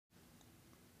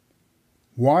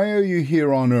Why are you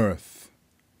here on earth?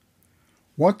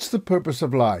 What's the purpose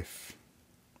of life?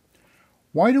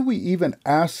 Why do we even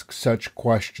ask such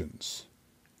questions?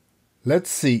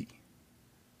 Let's see.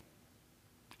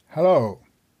 Hello.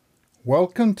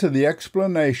 Welcome to the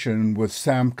Explanation with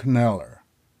Sam Kneller.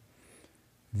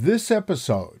 This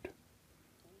episode,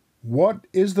 what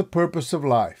is the purpose of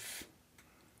life?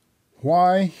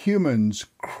 Why humans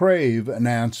crave an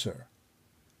answer,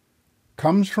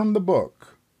 comes from the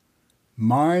book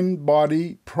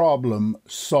Mind-Body Problem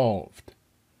Solved,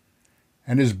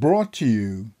 and is brought to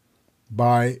you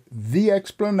by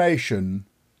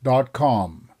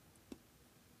theexplanation.com.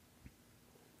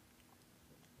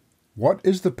 What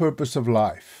is the purpose of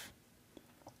life?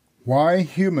 Why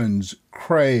humans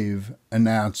crave an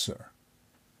answer.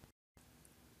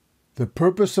 The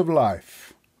purpose of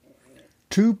life.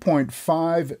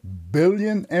 2.5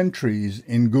 billion entries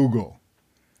in Google,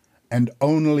 and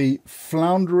only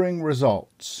floundering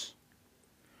results.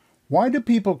 Why do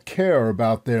people care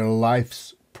about their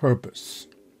life's purpose?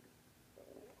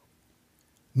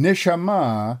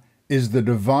 Neshama is the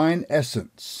divine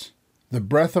essence, the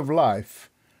breath of life,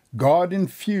 God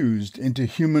infused into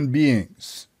human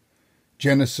beings.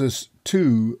 Genesis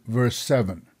 2, verse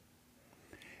 7.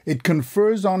 It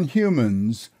confers on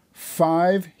humans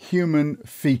 5 human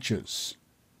features.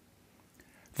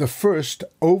 The first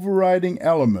overriding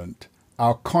element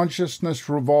our consciousness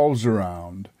revolves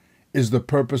around is the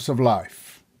purpose of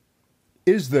life.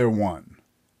 Is there one?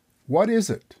 What is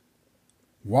it?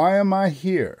 Why am I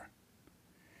here?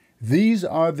 These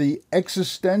are the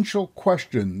existential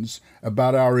questions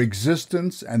about our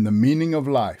existence and the meaning of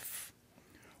life.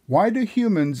 Why do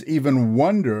humans even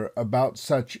wonder about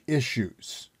such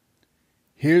issues?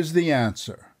 Here's the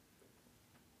answer.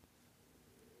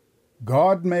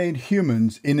 God made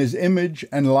humans in his image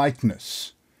and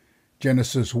likeness.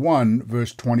 Genesis 1,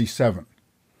 verse 27.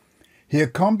 He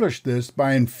accomplished this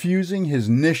by infusing his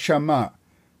Neshama,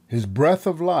 his breath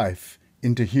of life,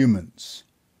 into humans.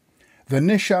 The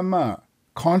Neshama,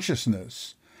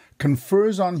 consciousness,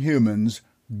 confers on humans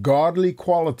godly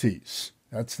qualities.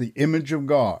 That's the image of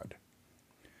God.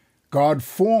 God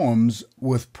forms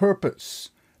with purpose.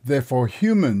 Therefore,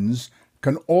 humans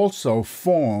can also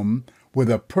form with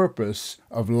a purpose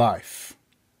of life.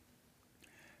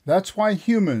 That's why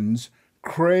humans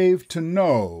crave to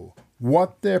know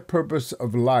what their purpose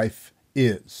of life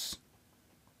is.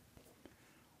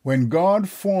 When God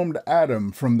formed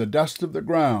Adam from the dust of the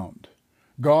ground,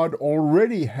 God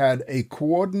already had a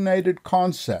coordinated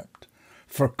concept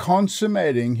for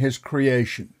consummating his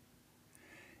creation.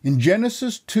 In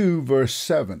Genesis 2, verse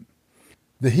 7,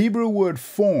 the Hebrew word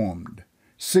formed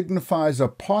signifies a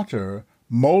potter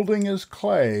molding his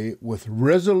clay with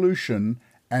resolution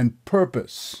and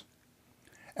purpose.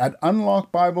 At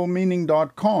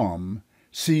unlockbiblemeaning.com,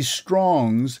 see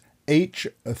Strong's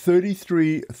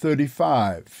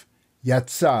H3335,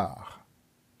 Yatsar.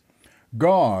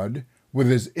 God, with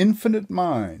his infinite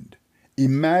mind,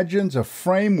 imagines a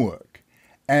framework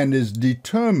and is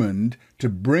determined to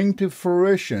bring to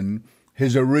fruition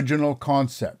his original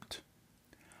concept.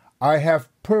 I have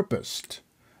purposed,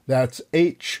 that's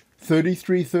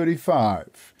H3335.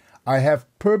 I have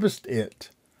purposed it.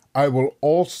 I will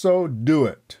also do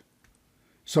it.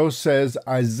 So says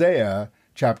Isaiah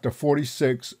chapter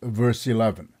 46, verse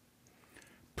 11.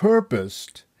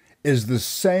 Purposed is the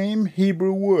same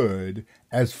Hebrew word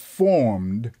as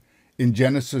formed in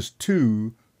Genesis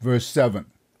 2, verse 7.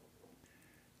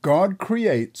 God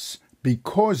creates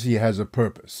because he has a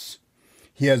purpose.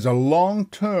 He has a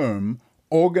long-term,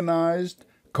 organized,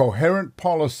 coherent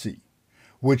policy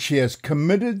which he has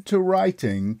committed to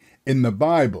writing in the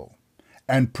Bible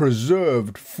and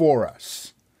preserved for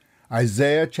us.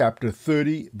 Isaiah chapter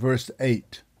 30, verse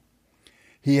 8.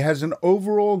 He has an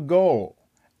overall goal,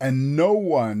 and no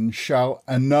one shall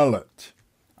annul it.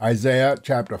 Isaiah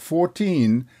chapter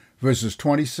 14, verses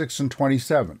 26 and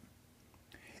 27.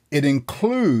 It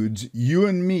includes you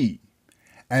and me,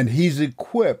 and he's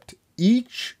equipped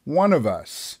each one of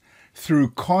us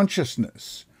through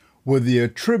consciousness with the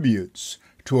attributes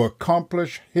to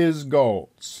accomplish his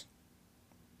goals.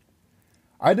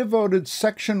 I devoted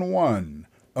section 1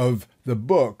 of the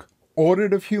book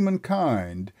Audit of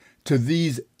Humankind to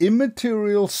these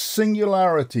immaterial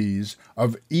singularities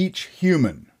of each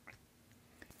human.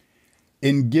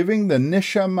 In giving the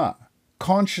Neshama,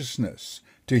 consciousness,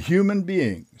 to human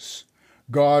beings,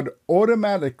 God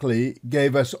automatically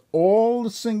gave us all the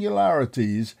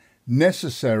singularities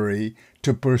necessary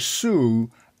to pursue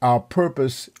our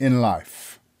purpose in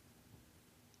life.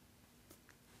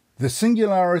 The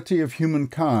singularity of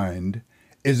humankind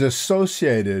is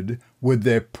associated with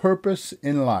their purpose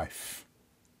in life.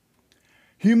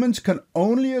 Humans can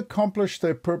only accomplish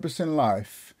their purpose in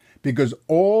life because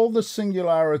all the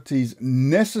singularities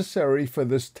necessary for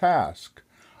this task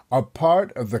are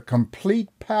part of the complete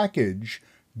package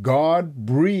God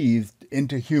breathed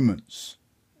into humans.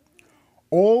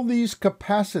 All these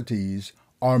capacities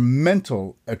are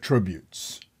mental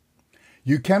attributes.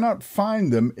 You cannot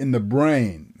find them in the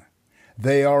brain.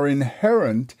 They are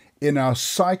inherent in our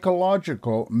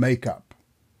psychological makeup.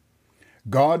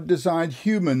 God designed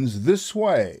humans this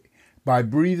way by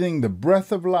breathing the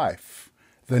breath of life,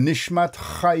 the nishmat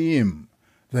chayim,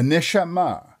 the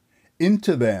neshama,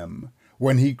 into them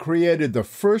when he created the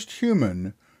first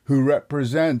human who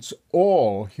represents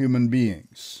all human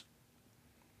beings.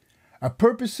 A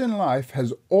purpose in life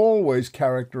has always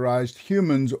characterized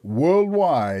humans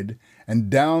worldwide and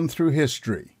down through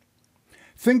history.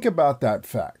 Think about that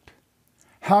fact.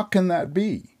 How can that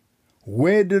be?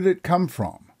 Where did it come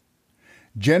from?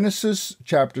 Genesis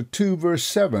chapter 2, verse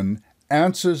 7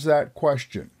 answers that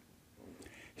question.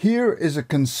 Here is a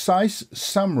concise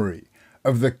summary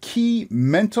of the key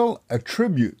mental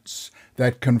attributes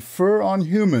that confer on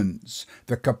humans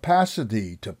the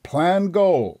capacity to plan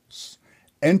goals,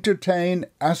 entertain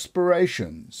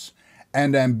aspirations,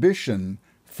 and ambition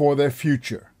for their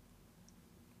future.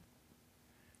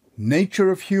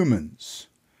 Nature of humans.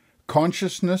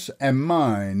 Consciousness and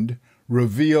mind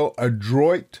reveal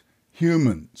adroit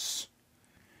humans.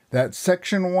 That's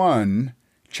section 1,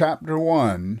 chapter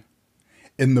 1,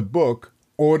 in the book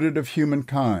Ordered of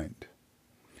Humankind.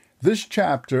 This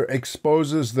chapter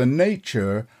exposes the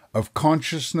nature of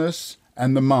consciousness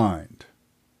and the mind.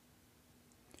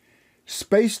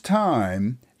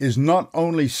 Space-time is not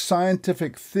only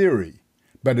scientific theory,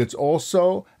 but it's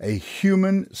also a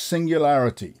human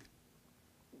singularity.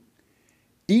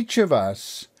 Each of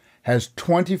us has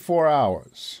 24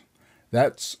 hours.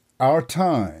 That's our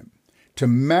time to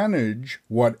manage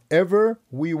whatever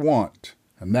we want,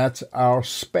 and that's our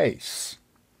space.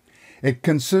 It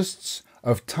consists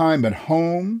of time at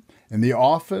home, in the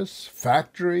office,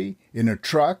 factory, in a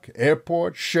truck,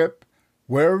 airport, ship,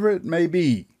 wherever it may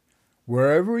be.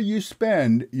 Wherever you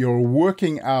spend your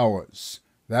working hours,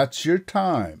 that's your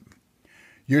time.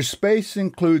 Your space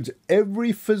includes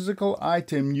every physical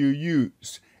item you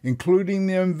use, including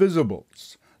the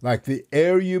invisibles, like the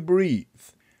air you breathe,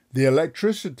 the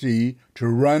electricity to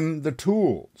run the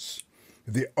tools,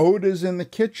 the odors in the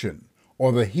kitchen,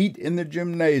 or the heat in the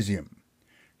gymnasium.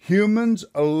 Humans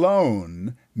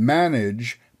alone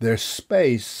manage their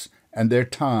space and their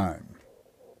time.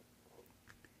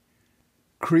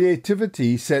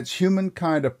 Creativity sets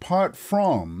humankind apart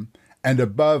from and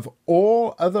above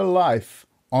all other life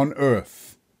on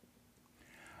earth.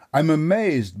 I'm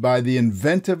amazed by the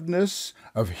inventiveness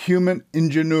of human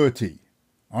ingenuity,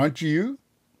 aren't you?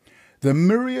 The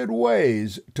myriad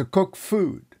ways to cook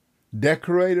food,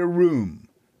 decorate a room,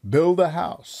 build a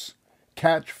house,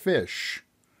 catch fish,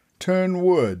 turn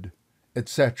wood,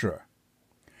 etc.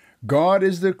 God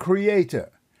is the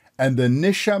creator, and the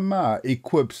Neshama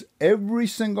equips every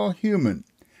single human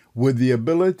with the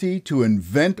ability to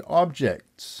invent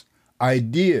objects,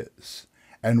 ideas,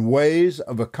 and ways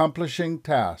of accomplishing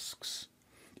tasks.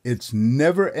 It's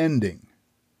never-ending.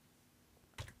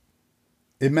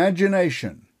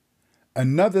 Imagination,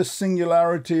 another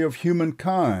singularity of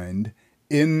humankind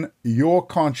in your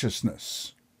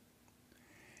consciousness.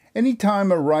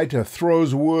 Anytime a writer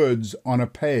throws words on a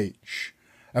page,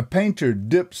 a painter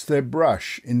dips their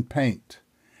brush in paint,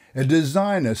 a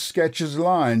designer sketches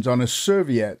lines on a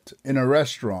serviette in a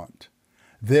restaurant,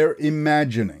 they're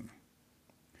imagining.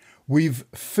 We've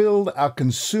filled our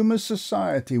consumer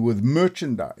society with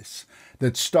merchandise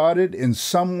that started in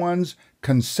someone's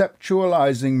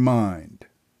conceptualizing mind.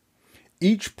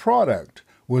 Each product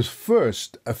was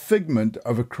first a figment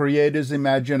of a creator's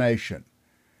imagination,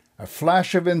 a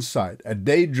flash of insight, a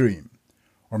daydream,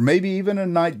 or maybe even a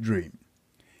night dream.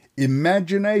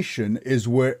 Imagination is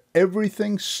where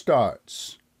everything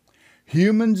starts.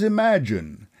 Humans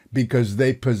imagine because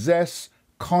they possess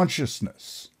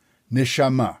consciousness,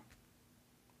 Neshama.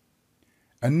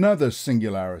 Another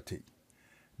singularity.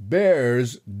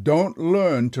 Bears don't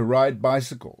learn to ride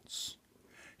bicycles.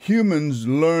 Humans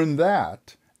learn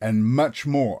that and much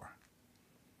more.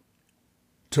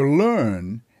 To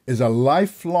learn is a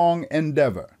lifelong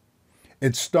endeavor.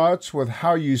 It starts with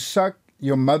how you suck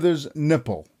your mother's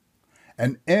nipple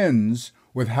and ends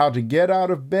with how to get out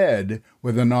of bed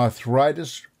with an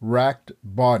arthritis-racked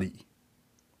body.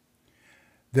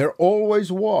 There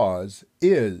always was,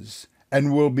 is,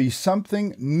 and will be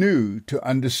something new to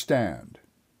understand.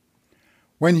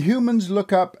 When humans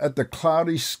look up at the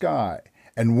cloudy sky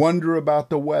and wonder about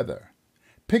the weather,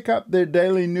 pick up their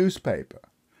daily newspaper,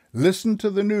 listen to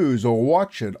the news, or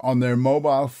watch it on their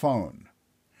mobile phone.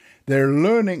 They're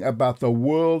learning about the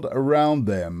world around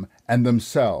them and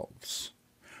themselves.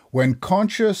 When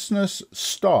consciousness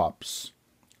stops,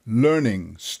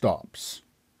 learning stops.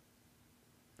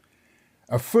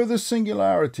 A further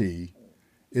singularity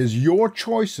is your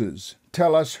choices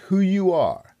tell us who you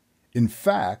are. In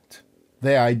fact,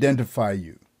 they identify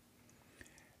you.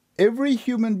 Every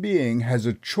human being has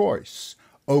a choice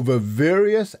over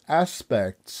various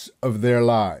aspects of their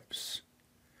lives.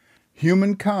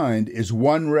 Humankind is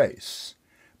one race,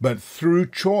 but through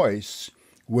choice,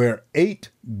 we're 8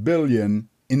 billion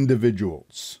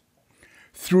individuals.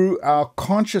 Through our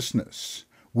consciousness,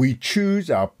 we choose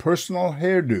our personal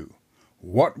hairdo,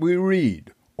 what we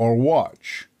read or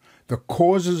watch, the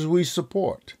causes we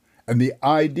support, and the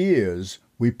ideas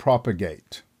we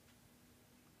propagate.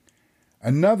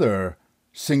 Another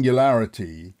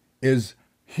singularity is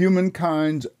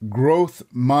humankind's growth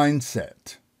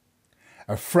mindset,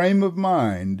 a frame of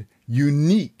mind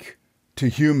unique to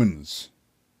humans.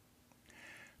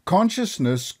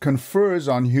 Consciousness confers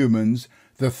on humans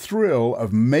the thrill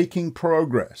of making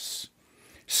progress,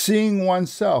 seeing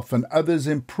oneself and others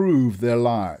improve their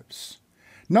lives.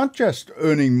 Not just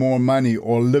earning more money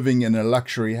or living in a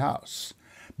luxury house,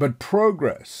 but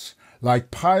progress like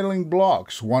piling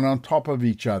blocks one on top of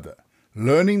each other,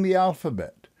 learning the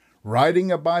alphabet,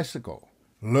 riding a bicycle,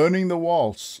 learning the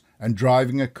waltz, and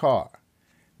driving a car.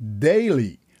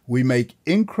 Daily, we make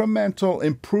incremental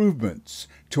improvements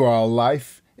to our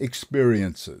life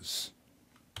experiences.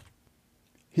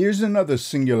 Here's another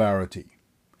singularity.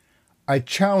 I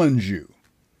challenge you,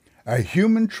 a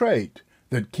human trait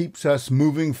that keeps us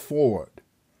moving forward.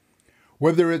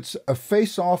 Whether it's a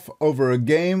face-off over a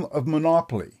game of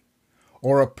Monopoly,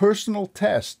 or a personal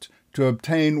test to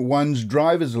obtain one's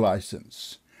driver's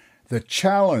license, the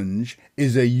challenge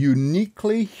is a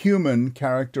uniquely human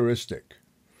characteristic.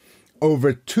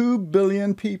 Over 2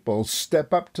 billion people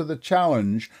step up to the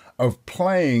challenge of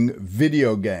playing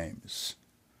video games.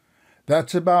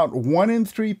 That's about 1 in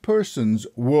 3 persons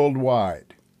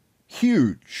worldwide.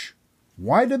 Huge.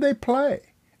 Why do they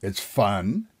play? It's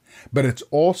fun, but it's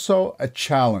also a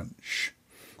challenge.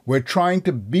 We're trying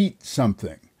to beat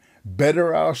something,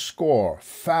 better our score,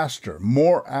 faster,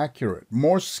 more accurate,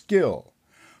 more skill.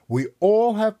 We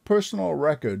all have personal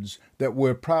records that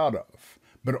we're proud of,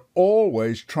 but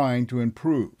always trying to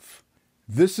improve.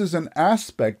 This is an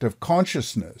aspect of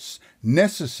consciousness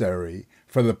necessary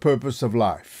for the purpose of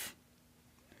life.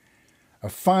 A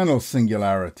final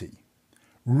singularity.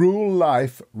 Rule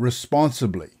life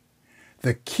responsibly.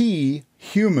 The key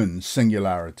human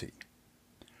singularity.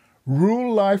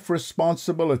 Rule life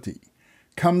responsibility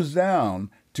comes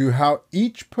down to how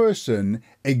each person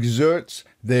exerts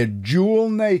their dual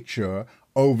nature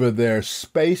over their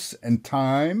space and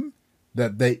time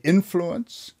that they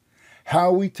influence,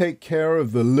 how we take care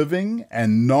of the living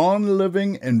and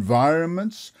non-living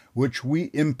environments which we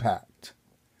impact.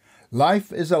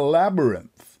 Life is a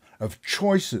labyrinth of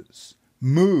choices,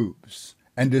 moves,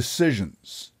 and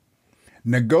decisions.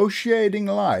 Negotiating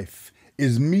life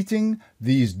is meeting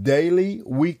these daily,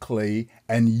 weekly,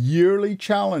 and yearly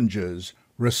challenges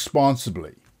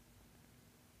responsibly.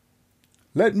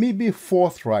 Let me be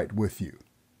forthright with you.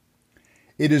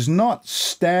 It is not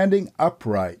standing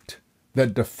upright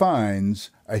that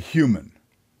defines a human.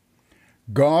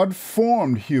 God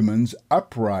formed humans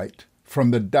upright from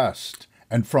the dust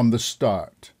and from the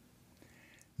start.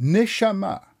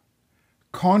 Neshama,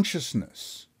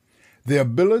 consciousness, the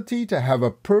ability to have a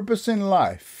purpose in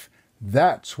life,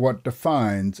 that's what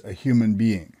defines a human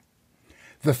being.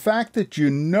 The fact that you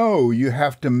know you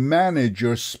have to manage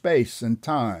your space and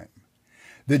time,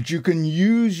 that you can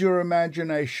use your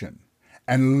imagination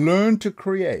and learn to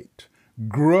create,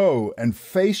 grow, and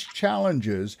face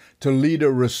challenges to lead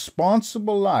a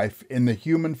responsible life in the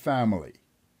human family.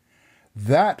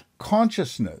 That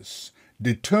consciousness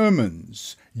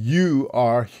determines you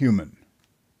are human.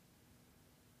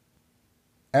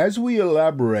 As we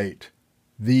elaborate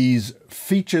these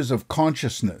features of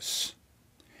consciousness,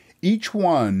 each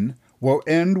one will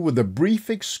end with a brief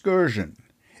excursion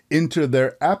into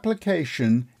their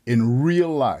application in real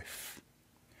life.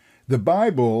 The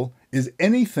Bible is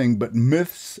anything but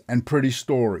myths and pretty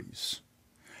stories.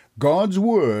 God's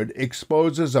Word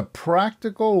exposes a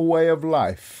practical way of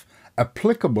life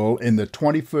applicable in the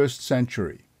 21st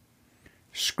century.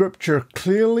 Scripture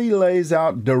clearly lays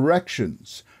out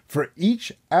directions for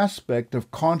each aspect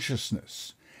of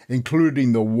consciousness,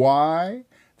 including the why,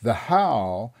 the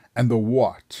how, and the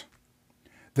what.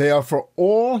 They are for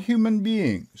all human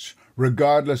beings,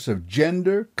 regardless of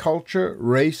gender, culture,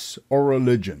 race, or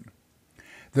religion.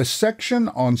 The section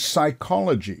on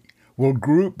psychology will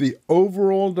group the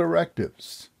overall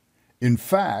directives. In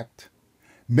fact,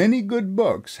 many good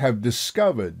books have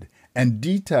discovered and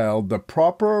detailed the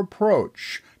proper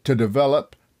approach to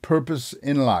develop purpose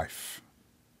in life.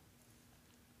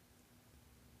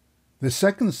 The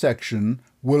second section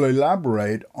will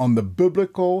elaborate on the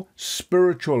biblical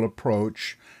spiritual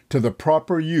approach to the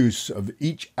proper use of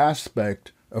each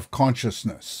aspect of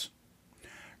consciousness.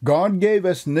 God gave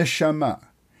us Neshama,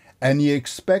 and He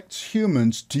expects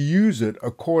humans to use it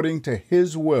according to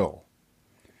His will.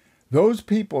 Those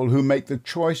people who make the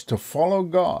choice to follow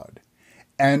God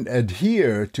and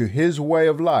adhere to His way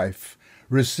of life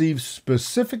receive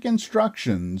specific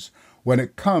instructions when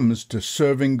it comes to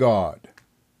serving God.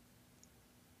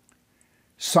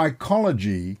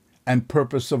 Psychology and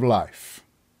purpose of life.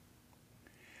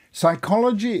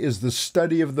 Psychology is the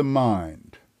study of the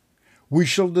mind. We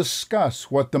shall discuss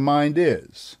what the mind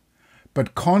is,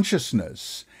 but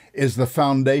consciousness is the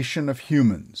foundation of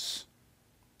humans.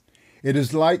 It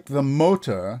is like the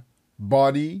motor,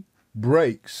 body,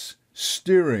 brakes,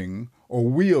 steering, or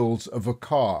wheels of a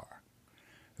car.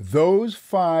 Those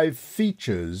 5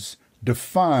 features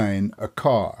define a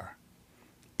car.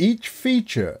 Each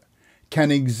feature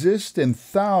can exist in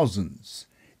thousands,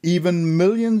 even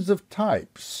millions of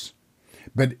types,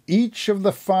 but each of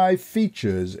the 5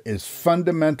 features is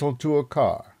fundamental to a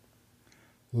car.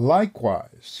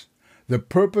 Likewise, the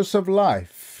purpose of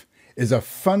life is a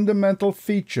fundamental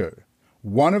feature,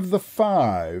 one of the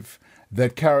 5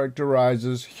 that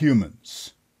characterizes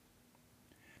humans.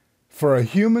 For a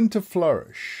human to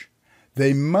flourish,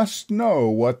 they must know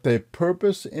what their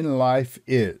purpose in life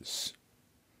is.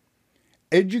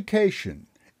 Education,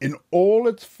 in all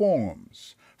its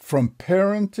forms, from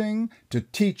parenting to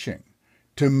teaching,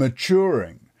 to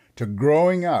maturing, to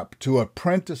growing up, to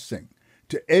apprenticing,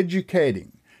 to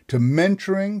educating, to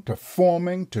mentoring, to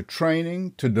forming, to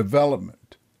training, to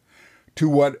development, to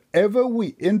whatever we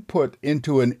input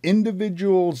into an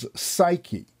individual's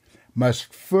psyche,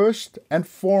 must first and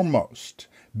foremost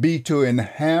be to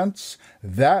enhance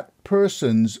that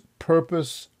person's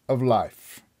purpose of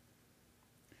life.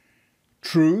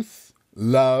 Truth,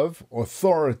 love,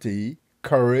 authority,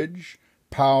 courage,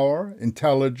 power,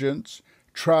 intelligence,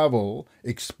 travel,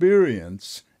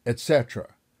 experience, etc.,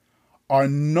 are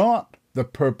not the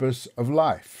purpose of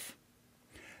life.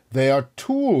 They are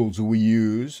tools we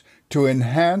use to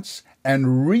enhance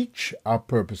and reach our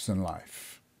purpose in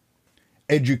life.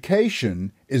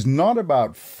 Education is not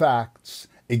about facts,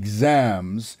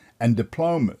 exams, and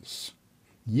diplomas.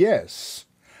 Yes,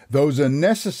 those are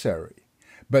necessary,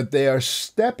 but they are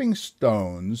stepping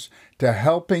stones to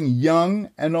helping young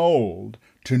and old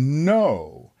to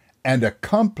know and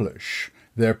accomplish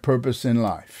their purpose in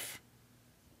life.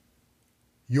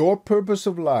 Your purpose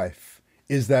of life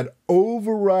is that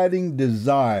overriding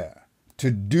desire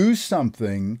to do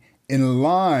something in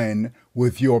line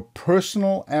with your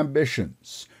personal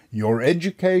ambitions, your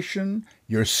education,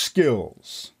 your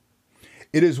skills.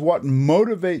 It is what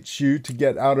motivates you to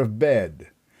get out of bed,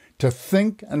 to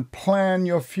think and plan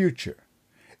your future.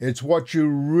 It's what you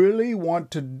really want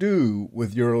to do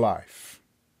with your life.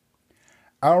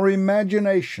 Our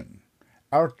imagination,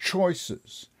 our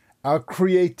choices, our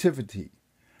creativity,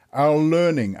 our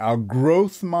learning, our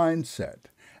growth mindset,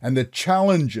 and the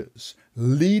challenges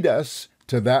lead us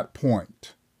to that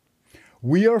point.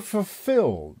 We are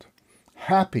fulfilled,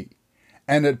 happy,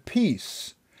 and at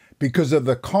peace because of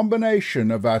the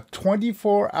combination of our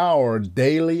 24-hour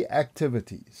daily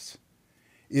activities.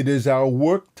 It is our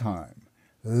work time,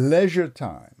 leisure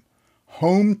time,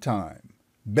 home time,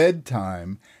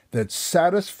 bedtime that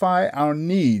satisfy our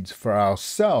needs for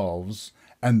ourselves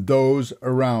and those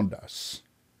around us.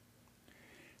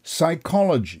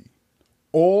 Psychology,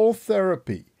 all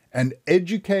therapy, and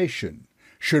education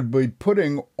should be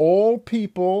putting all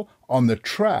people on the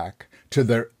track to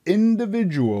their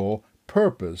individual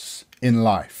purpose in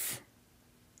life.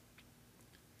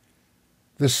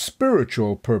 The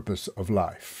spiritual purpose of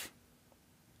life.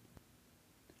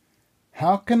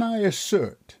 How can I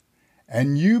assert,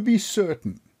 and you be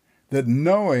certain, that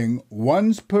knowing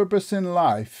one's purpose in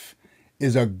life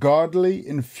is a godly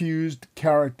infused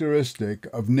characteristic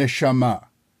of Neshama,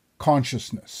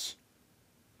 consciousness?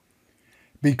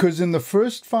 Because in the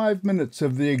first 5 minutes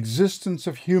of the existence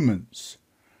of humans,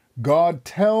 God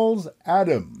tells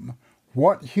Adam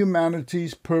what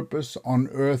humanity's purpose on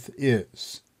earth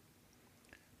is: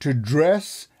 to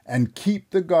dress and keep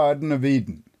the Garden of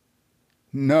Eden.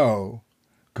 No,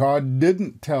 God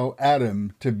didn't tell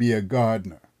Adam to be a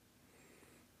gardener.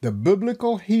 The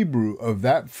biblical Hebrew of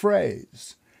that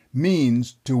phrase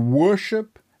means to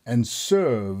worship and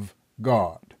serve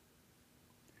God.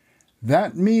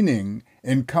 That meaning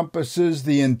encompasses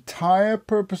the entire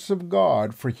purpose of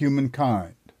God for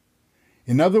humankind.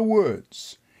 In other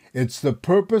words, it's the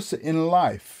purpose in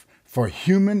life for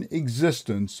human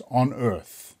existence on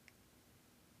earth.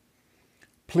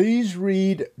 Please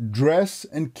read Dress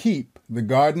and Keep the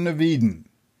Garden of Eden.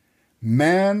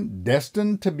 Man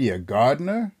destined to be a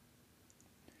gardener?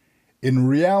 In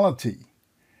reality,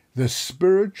 the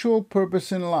spiritual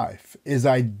purpose in life is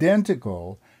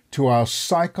identical to our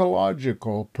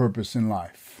psychological purpose in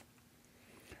life,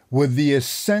 with the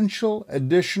essential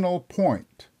additional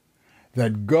point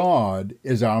that God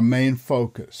is our main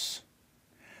focus.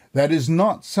 That is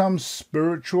not some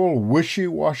spiritual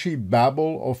wishy-washy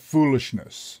babble or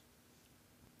foolishness.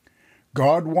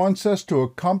 God wants us to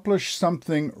accomplish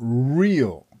something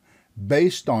real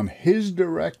based on His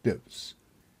directives.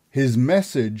 His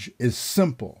message is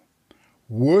simple.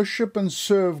 Worship and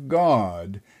serve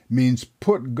God means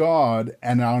put God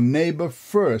and our neighbor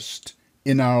first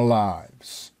in our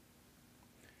lives.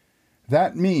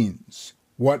 That means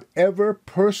whatever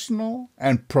personal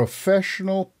and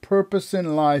professional purpose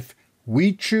in life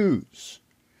we choose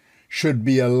should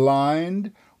be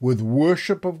aligned with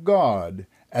worship of God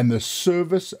and the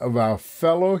service of our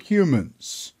fellow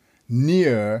humans,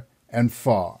 near and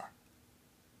far.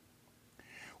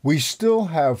 We still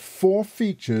have 4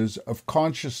 features of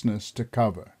consciousness to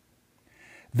cover.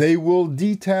 They will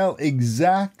detail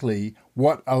exactly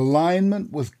what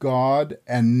alignment with God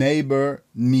and neighbor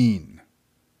mean.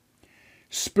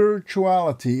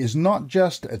 Spirituality is not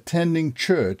just attending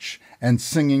church and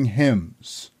singing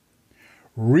hymns.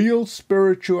 Real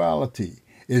spirituality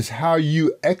is how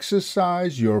you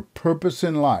exercise your purpose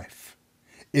in life.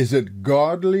 Is it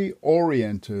godly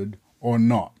oriented or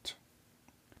not?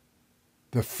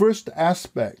 The first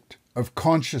aspect of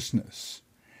consciousness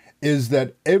is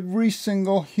that every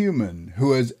single human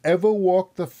who has ever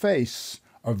walked the face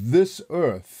of this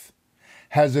earth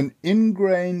has an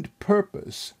ingrained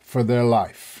purpose for their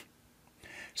life.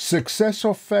 Success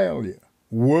or failure,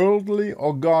 worldly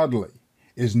or godly,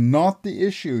 is not the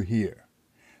issue here.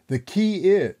 The key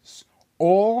is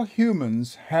all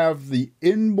humans have the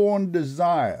inborn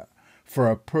desire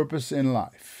for a purpose in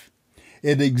life.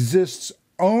 It exists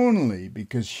only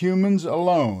because humans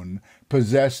alone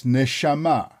possess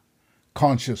Neshama,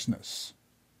 consciousness.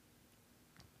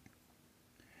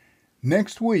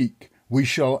 Next week, we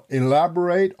shall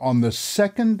elaborate on the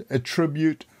second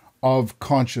attribute of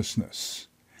consciousness,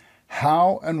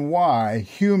 how and why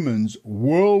humans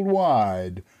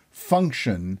worldwide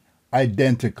function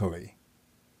identically.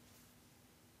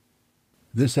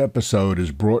 This episode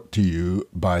is brought to you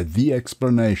by The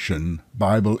Explanation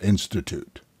Bible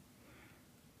Institute.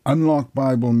 Unlock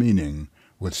Bible meaning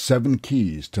with 7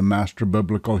 keys to master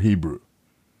biblical Hebrew,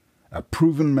 a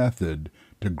proven method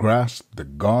to grasp the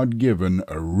God-given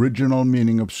original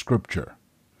meaning of Scripture,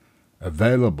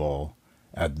 available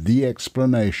at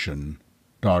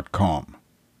theexplanation.com.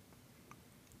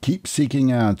 Keep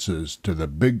seeking answers to the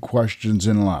big questions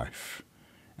in life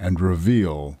and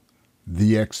reveal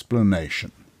the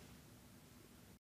explanation.